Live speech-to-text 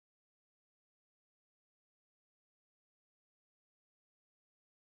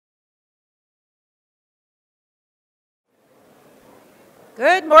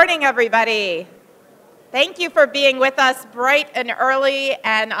Good morning, everybody. Thank you for being with us bright and early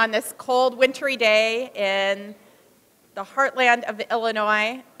and on this cold, wintry day in the heartland of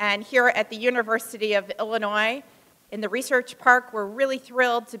Illinois and here at the University of Illinois. In the Research Park, we're really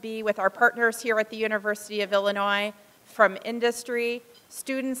thrilled to be with our partners here at the University of Illinois from industry,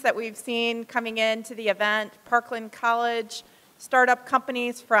 students that we've seen coming into the event, Parkland College, startup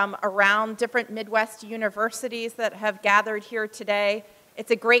companies from around different Midwest universities that have gathered here today. It's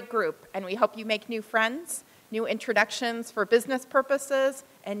a great group, and we hope you make new friends, new introductions for business purposes,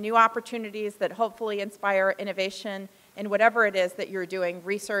 and new opportunities that hopefully inspire innovation in whatever it is that you're doing,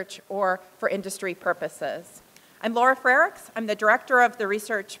 research or for industry purposes. I'm Laura Frericks. I'm the director of the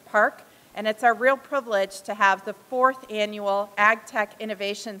Research Park, and it's our real privilege to have the 4th annual AgTech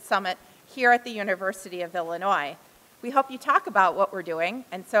Innovation Summit here at the University of Illinois. We hope you talk about what we're doing,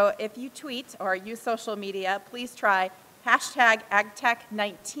 and so if you tweet or use social media, please try hashtag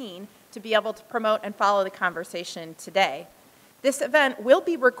AgTech19 to be able to promote and follow the conversation today. This event will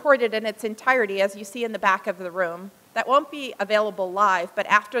be recorded in its entirety, as you see in the back of the room. That won't be available live, but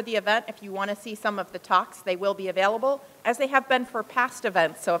after the event, if you want to see some of the talks, they will be available, as they have been for past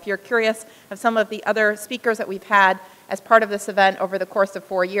events. So if you're curious of some of the other speakers that we've had as part of this event over the course of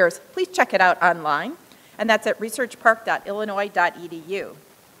 4 years, please check it out online, and that's at researchpark.illinois.edu.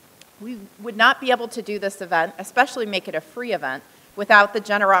 We would not be able to do this event, especially make it a free event, without the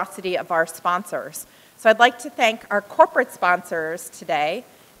generosity of our sponsors. So I'd like to thank our corporate sponsors today.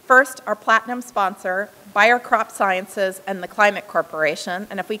 First, our platinum sponsor, Bayer Crop Sciences and the Climate Corporation.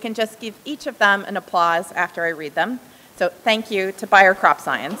 And if we can just give each of them an applause after I read them. So thank you to Bayer Crop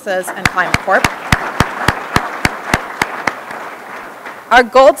Sciences and Climate Corp. Our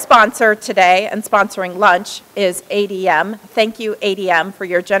gold sponsor today and sponsoring lunch is ADM. Thank you, ADM, for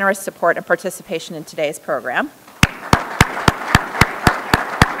your generous support and participation in today's program.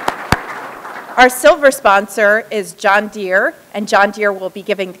 Our silver sponsor is John Deere, and John Deere will be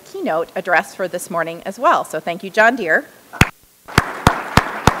giving the keynote address for this morning as well. So thank you, John Deere.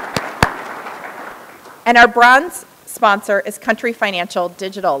 And our bronze sponsor is Country Financial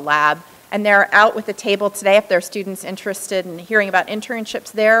Digital Lab. And they're out with a table today if there are students interested in hearing about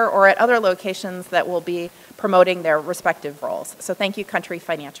internships there or at other locations that will be promoting their respective roles. So thank you, Country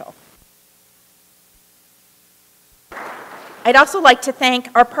Financial. I'd also like to thank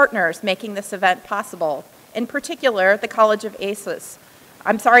our partners making this event possible, in particular, the College of ACES.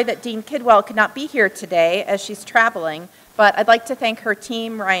 I'm sorry that Dean Kidwell could not be here today as she's traveling, but I'd like to thank her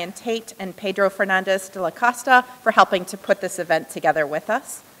team, Ryan Tate and Pedro Fernandez de la Costa, for helping to put this event together with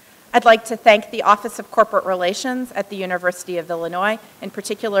us. I'd like to thank the Office of Corporate Relations at the University of Illinois, in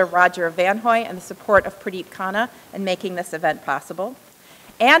particular Roger Van Hoy and the support of Pradeep Khanna in making this event possible.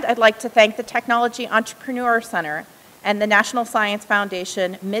 And I'd like to thank the Technology Entrepreneur Center and the National Science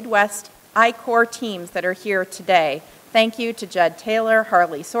Foundation Midwest I-Corps teams that are here today. Thank you to Judd Taylor,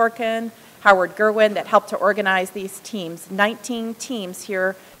 Harley Sorkin, Howard Gerwin that helped to organize these teams. 19 teams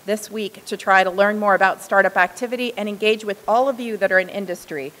here this week to try to learn more about startup activity and engage with all of you that are in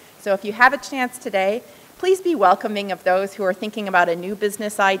industry. So if you have a chance today, please be welcoming of those who are thinking about a new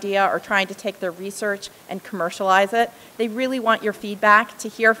business idea or trying to take their research and commercialize it. They really want your feedback to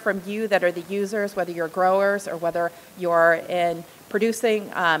hear from you that are the users, whether you're growers or whether you're in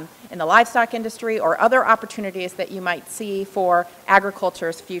producing in the livestock industry or other opportunities that you might see for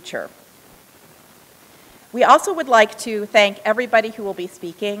agriculture's future. We also would like to thank everybody who will be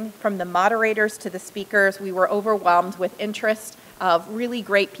speaking, from the moderators to the speakers. We were overwhelmed with interest of really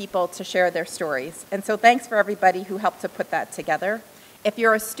great people to share their stories. And so thanks for everybody who helped to put that together. If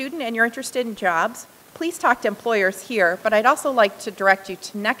you're a student and you're interested in jobs, please talk to employers here, but I'd also like to direct you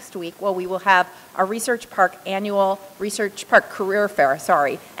to next week where we will have our Research Park annual Research Park Career Fair,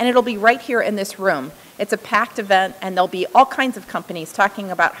 and it'll be right here in this room. It's a packed event, and there'll be all kinds of companies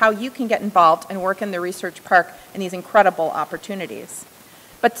talking about how you can get involved and work in the Research Park in these incredible opportunities.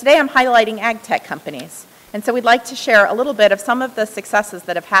 But today I'm highlighting AgTech companies. And so we'd like to share a little bit of some of the successes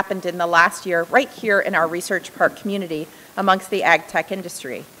that have happened in the last year right here in our Research Park community amongst the AgTech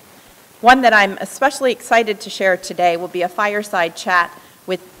industry. One that I'm especially excited to share today will be a fireside chat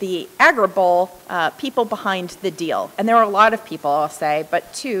with the AgriBowl people behind the deal. And there are a lot of people, I'll say,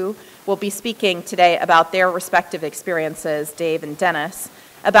 but two will be speaking today about their respective experiences, Dave and Dennis,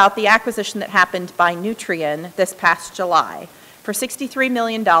 about the acquisition that happened by Nutrien this past July. For $63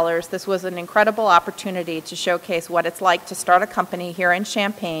 million, this was an incredible opportunity to showcase what it's like to start a company here in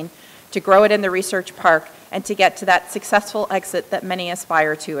Champaign, to grow it in the Research Park, and to get to that successful exit that many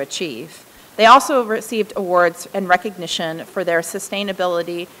aspire to achieve. They also received awards and recognition for their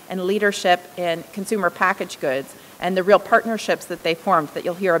sustainability and leadership in consumer packaged goods, and the real partnerships that they formed that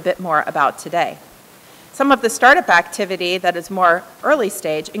you'll hear a bit more about today. Some of the startup activity that is more early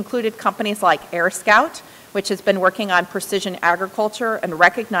stage included companies like AirScout, which has been working on precision agriculture and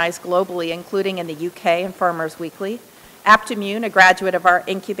recognized globally, including in the UK and Farmers Weekly. Aptimmune, a graduate of our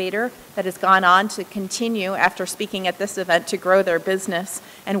incubator that has gone on to continue after speaking at this event to grow their business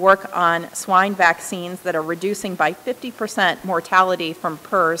and work on swine vaccines that are reducing by 50% mortality from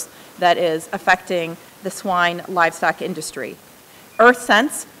PRRS that is affecting the swine livestock industry.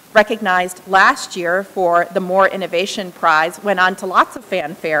 EarthSense, recognized last year for the More Innovation Prize, went on to lots of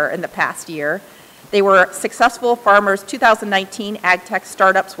fanfare in the past year. They were successful Farmers 2019 AgTech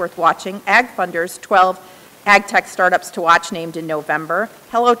Startups Worth Watching, Ag Funders 12 AgTech Startups to Watch named in November.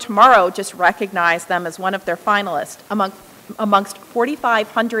 Hello Tomorrow just recognized them as one of their finalists. Amongst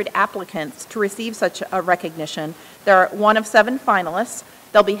 4,500 applicants to receive such a recognition, they're one of 7 finalists.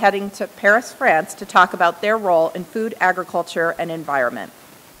 They'll be heading to Paris, France to talk about their role in food, agriculture, and environment.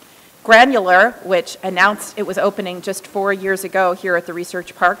 Granular, which announced it was opening just 4 years ago here at the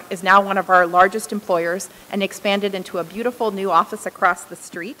Research Park, is now one of our largest employers and expanded into a beautiful new office across the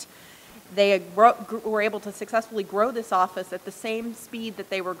street. They were able to successfully grow this office at the same speed that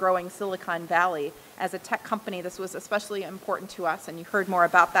they were growing Silicon Valley. As a tech company, this was especially important to us, and you heard more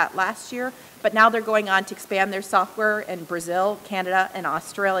about that last year. But now they're going on to expand their software in Brazil, Canada, and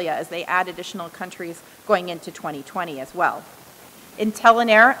Australia as they add additional countries going into 2020 as well.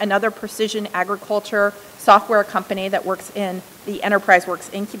 Intellinair, another precision agriculture software company that works in the Enterprise Works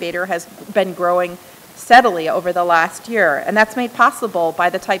Incubator, has been growing steadily over the last year, and that's made possible by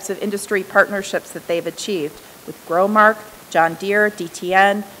the types of industry partnerships that they've achieved with Growmark, John Deere,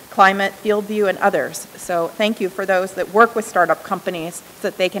 DTN, Climate, FieldView, and others. So thank you for those that work with startup companies so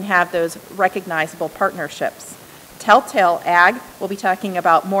that they can have those recognizable partnerships. Telltale Ag, we'll be talking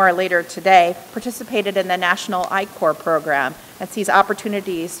about more later today, participated in the National I-Corps program and sees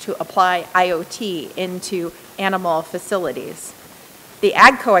opportunities to apply IoT into animal facilities. The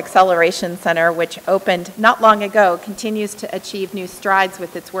AgCo Acceleration Center, which opened not long ago, continues to achieve new strides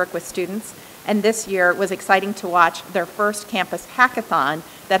with its work with students, and this year was exciting to watch their first campus hackathon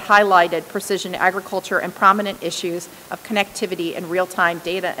that highlighted precision agriculture and prominent issues of connectivity and real-time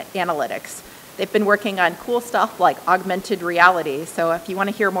data analytics. They've been working on cool stuff like augmented reality, so if you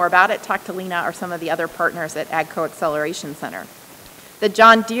want to hear more about it, talk to Lena or some of the other partners at AgCo Acceleration Center. The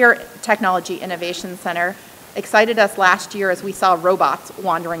John Deere Technology Innovation Center excited us last year as we saw robots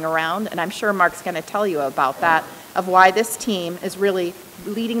wandering around, and I'm sure Mark's going to tell you about that, of why this team is really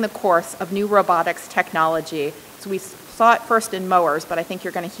leading the course of new robotics technology. So we saw it first in mowers, but I think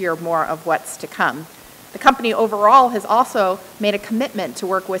you're going to hear more of what's to come. The company overall has also made a commitment to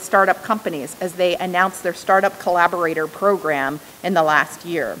work with startup companies as they announced their Startup Collaborator program in the last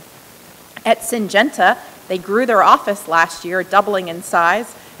year. At Syngenta, they grew their office last year, doubling in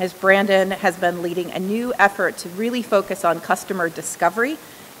size, as Brandon has been leading a new effort to really focus on customer discovery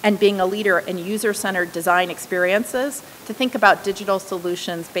and being a leader in user-centered design experiences to think about digital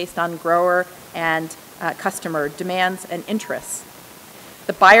solutions based on grower and customer demands and interests.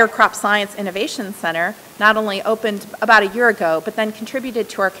 The Bayer Crop Science Innovation Center not only opened about a year ago, but then contributed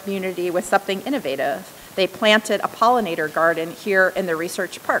to our community with something innovative. They planted a pollinator garden here in the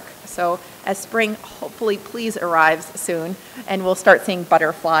Research Park. So as spring hopefully please arrives soon, and we'll start seeing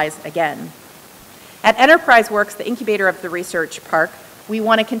butterflies again. At Enterprise Works, the incubator of the Research Park, we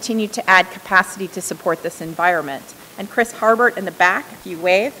want to continue to add capacity to support this environment. And Chris Harbert in the back, if you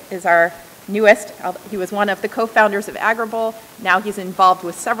wave, is our newest. He was one of the co-founders of Agribowl. Now he's involved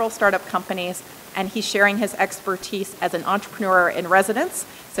with several startup companies, and he's sharing his expertise as an entrepreneur in residence.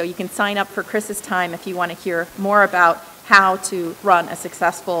 So you can sign up for Chris's time if you want to hear more about how to run a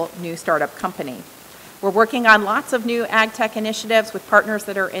successful new startup company. We're working on lots of new ag tech initiatives with partners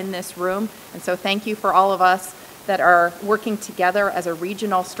that are in this room, and so thank you for all of us that are working together as a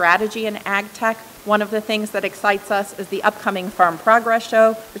regional strategy in ag tech. One of the things that excites us is the upcoming Farm Progress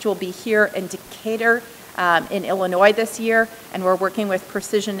Show, which will be here in Decatur in Illinois this year, and we're working with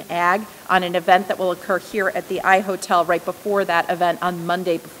Precision Ag on an event that will occur here at the iHotel right before that event on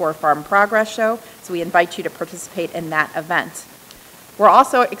Monday before Farm Progress Show, so we invite you to participate in that event. We're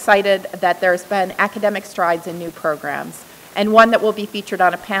also excited that there's been academic strides in new programs, and one that will be featured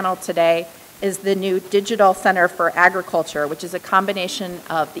on a panel today is the new Digital Center for Agriculture, which is a combination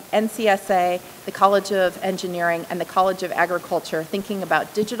of the NCSA, the College of Engineering, and the College of Agriculture, thinking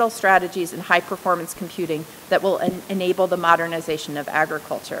about digital strategies and high-performance computing that will enable the modernization of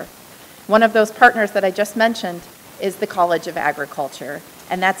agriculture. One of those partners that I just mentioned is the College of Agriculture.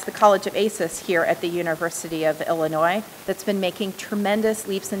 and that's the College of ACES here at the University of Illinois that's been making tremendous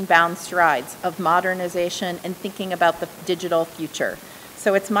leaps and bounds strides of modernization and thinking about the digital future.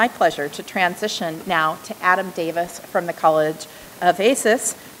 So it's my pleasure to transition now to Adam Davis from the College of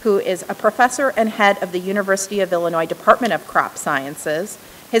ACES, who is a professor and head of the University of Illinois Department of Crop Sciences.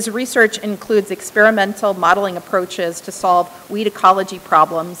 His research includes experimental modeling approaches to solve weed ecology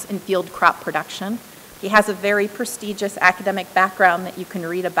problems in field crop production. He has a very prestigious academic background that you can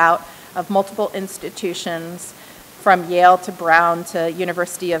read about of multiple institutions from Yale to Brown to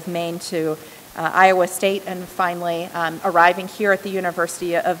University of Maine to Iowa State, and finally arriving here at the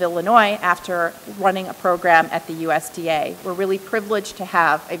University of Illinois after running a program at the USDA. We're really privileged to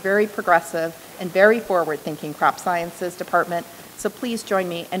have a very progressive and very forward-thinking crop sciences department, so please join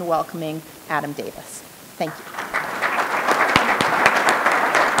me in welcoming Adam Davis. Thank you.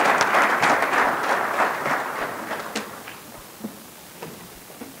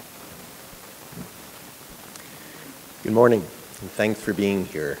 Good morning, and thanks for being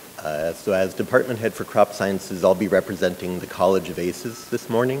here. So as Department Head for Crop Sciences, I'll be representing the College of ACES this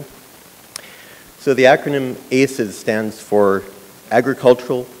morning. So the acronym ACES stands for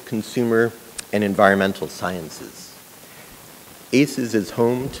Agricultural, Consumer, and Environmental Sciences. ACES is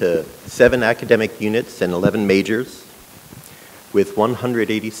home to 7 academic units and 11 majors, with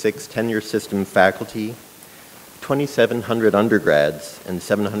 186 tenure system faculty, 2,700 undergrads, and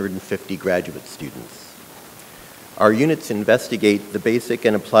 750 graduate students. Our units investigate the basic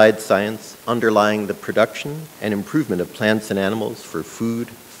and applied science underlying the production and improvement of plants and animals for food,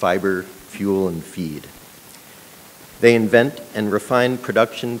 fiber, fuel, and feed. They invent and refine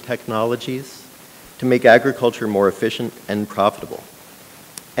production technologies to make agriculture more efficient and profitable.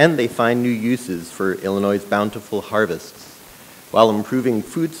 And they find new uses for Illinois' bountiful harvests while improving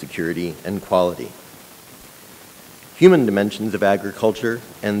food security and quality. Human dimensions of agriculture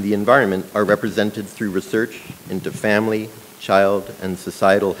and the environment are represented through research into family, child, and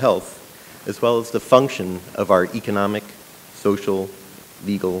societal health, as well as the function of our economic, social,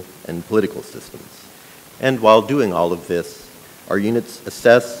 legal, and political systems. And while doing all of this, our units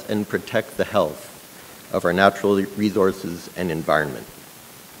assess and protect the health of our natural resources and environment.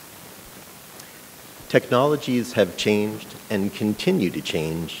 Technologies have changed and continue to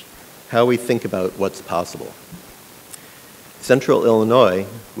change how we think about what's possible. Central Illinois,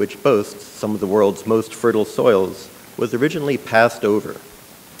 which boasts some of the world's most fertile soils, was originally passed over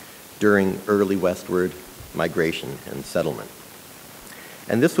during early westward migration and settlement.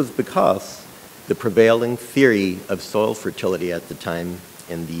 And this was because the prevailing theory of soil fertility at the time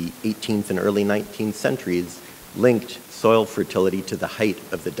in the 18th and early 19th centuries linked soil fertility to the height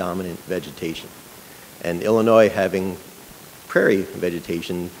of the dominant vegetation. And Illinois, having prairie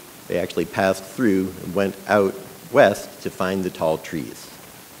vegetation, they actually passed through and went out west to find the tall trees.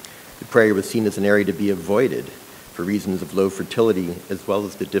 The prairie was seen as an area to be avoided for reasons of low fertility, as well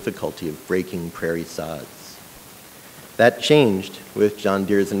as the difficulty of breaking prairie sods. That changed with John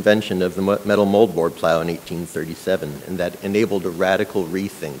Deere's invention of the metal moldboard plow in 1837, and that enabled a radical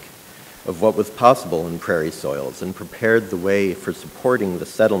rethink of what was possible in prairie soils and prepared the way for supporting the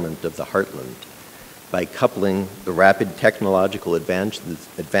settlement of the heartland by coupling the rapid technological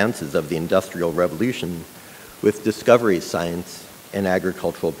advances of the Industrial Revolution with discovery science and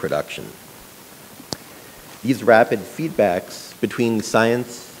agricultural production. These rapid feedbacks between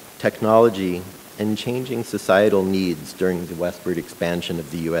science, technology, and changing societal needs during the westward expansion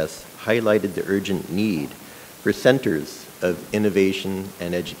of the U.S. highlighted the urgent need for centers of innovation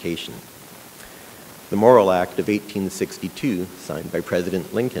and education. The Morrill Act of 1862, signed by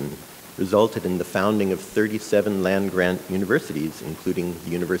President Lincoln, resulted in the founding of 37 land-grant universities, including the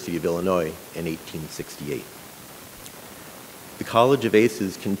University of Illinois in 1868. The College of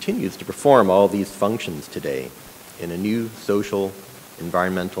ACES continues to perform all these functions today in a new social,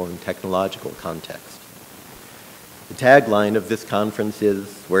 environmental, and technological context. The tagline of this conference is,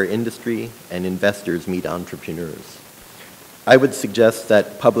 "Where industry and investors meet entrepreneurs." I would suggest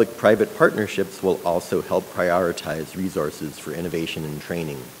that public-private partnerships will also help prioritize resources for innovation and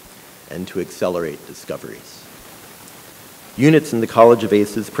training and to accelerate discoveries. Units in the College of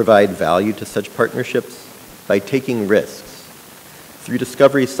ACES provide value to such partnerships by taking risks through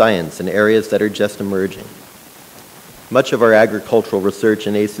discovery science in areas that are just emerging. Much of our agricultural research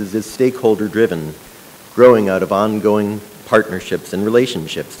in ACES is stakeholder-driven, growing out of ongoing partnerships and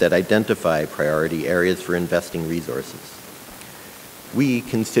relationships that identify priority areas for investing resources. We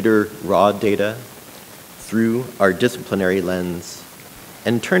consider raw data through our disciplinary lens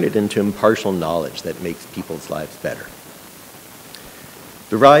and turn it into impartial knowledge that makes people's lives better.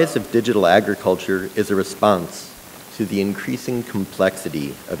 The rise of digital agriculture is a response to to the increasing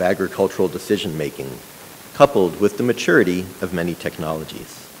complexity of agricultural decision-making, coupled with the maturity of many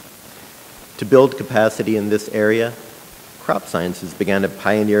technologies. To build capacity in this area, Crop Sciences began a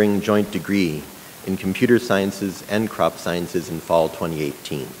pioneering joint degree in computer sciences and crop sciences in fall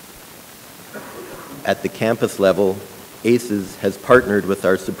 2018. At the campus level, ACES has partnered with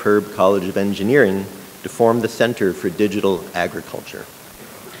our superb College of Engineering to form the Center for Digital Agriculture,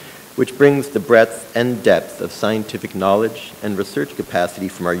 which brings the breadth and depth of scientific knowledge and research capacity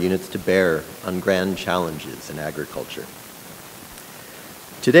from our units to bear on grand challenges in agriculture.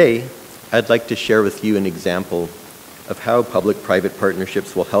 Today, I'd like to share with you an example of how public-private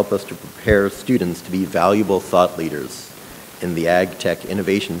partnerships will help us to prepare students to be valuable thought leaders in the AgTech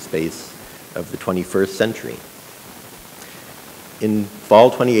innovation space of the 21st century. In fall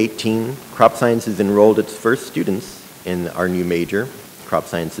 2018, Crop Sciences enrolled its first students in our new major, Crop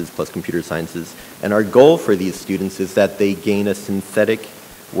Sciences plus Computer Sciences, and our goal for these students is that they gain a synthetic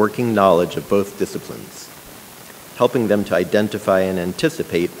working knowledge of both disciplines, helping them to identify and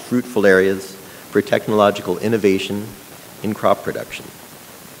anticipate fruitful areas for technological innovation in crop production.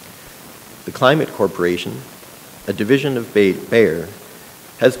 The Climate Corporation, a division of Bayer,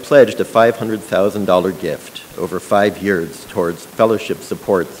 has pledged a $500,000 gift over 5 years towards fellowship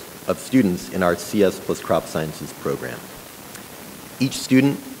support of students in our CS plus Crop Sciences program. Each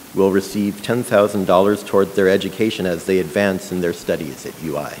student will receive $10,000 towards their education as they advance in their studies at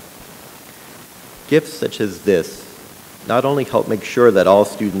UI. Gifts such as this not only help make sure that all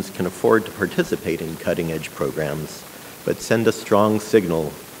students can afford to participate in cutting-edge programs, but send a strong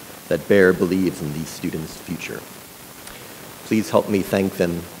signal that Bayer believes in these students' future. Please help me thank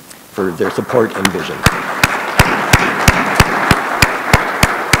them for their support and vision.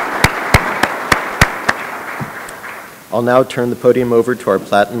 I'll now turn the podium over to our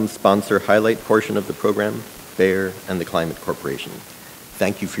Platinum sponsor highlight portion of the program, Bayer and the Climate Corporation.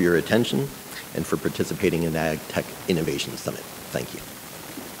 Thank you for your attention and for participating in AgTech Innovation Summit. Thank you.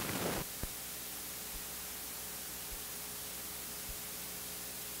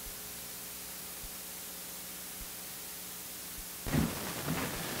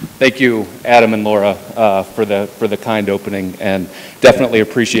 Thank you, Adam and Laura, for the kind opening, and definitely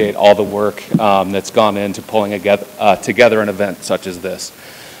appreciate all the work that's gone into pulling together an event such as this.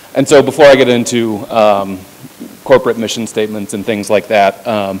 And so before I get into corporate mission statements and things like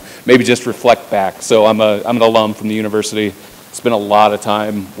that, maybe just reflect back. So I'm an alum from the university, spent a lot of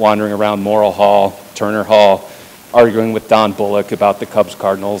time wandering around Morrill Hall, Turner Hall, arguing with Don Bullock about the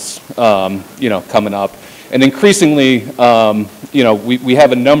Cubs-Cardinals, coming up. And increasingly, we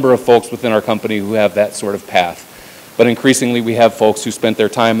have a number of folks within our company who have that sort of path. But increasingly, we have folks who spent their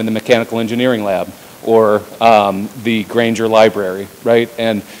time in the mechanical engineering lab or the Granger Library, right?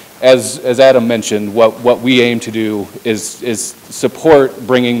 And as Adam mentioned, what we aim to do is support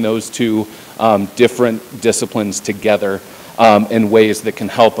bringing those two different disciplines together in ways that can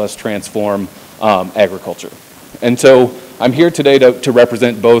help us transform agriculture. And so I'm here today to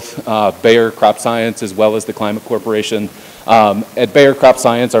represent both Bayer Crop Science as well as the Climate Corporation. At Bayer Crop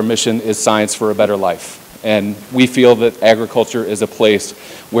Science, our mission is science for a better life. And we feel that agriculture is a place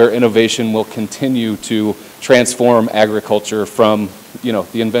where innovation will continue to transform agriculture from,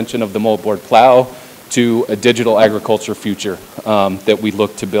 the invention of the moldboard plow to a digital agriculture future that we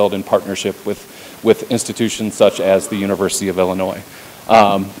look to build in partnership with institutions such as the University of Illinois.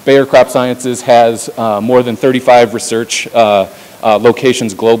 Bayer Crop Sciences has more than 35 research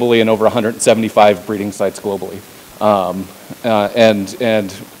locations globally and over 175 breeding sites globally.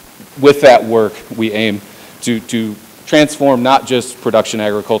 And with that work, we aim to transform not just production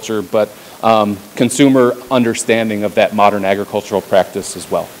agriculture, but consumer understanding of that modern agricultural practice as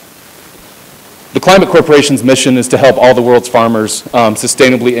well. The Climate Corporation's mission is to help all the world's farmers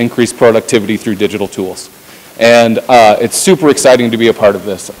sustainably increase productivity through digital tools. And it's super exciting to be a part of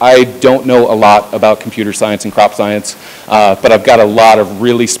this. I don't know a lot about computer science and crop science, but I've got a lot of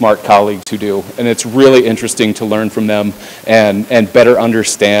really smart colleagues who do. And it's really interesting to learn from them and better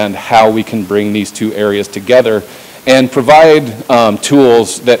understand how we can bring these two areas together and provide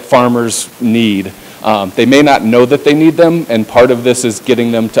tools that farmers need. They may not know that they need them, and part of this is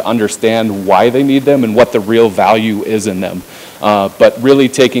getting them to understand why they need them and what the real value is in them. But really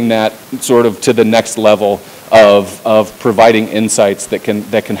taking that sort of to the next level of providing insights that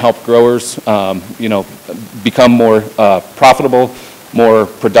can help growers, become more profitable, more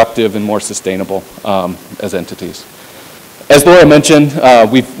productive, and more sustainable as entities. As Laura mentioned,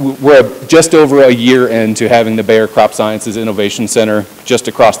 we're just over a year into having the Bayer Crop Sciences Innovation Center just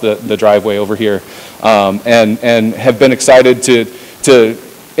across the driveway over here, and have been excited to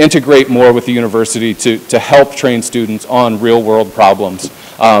integrate more with the university to help train students on real-world problems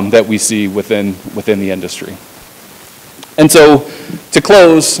that we see within the industry. And so, to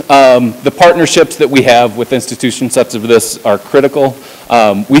close, the partnerships that we have with institutions such as this are critical.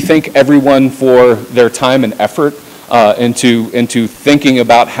 We thank everyone for their time and effort into thinking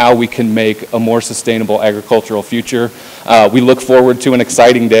about how we can make a more sustainable agricultural future. We look forward to an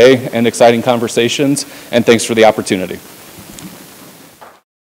exciting day and exciting conversations, and thanks for the opportunity.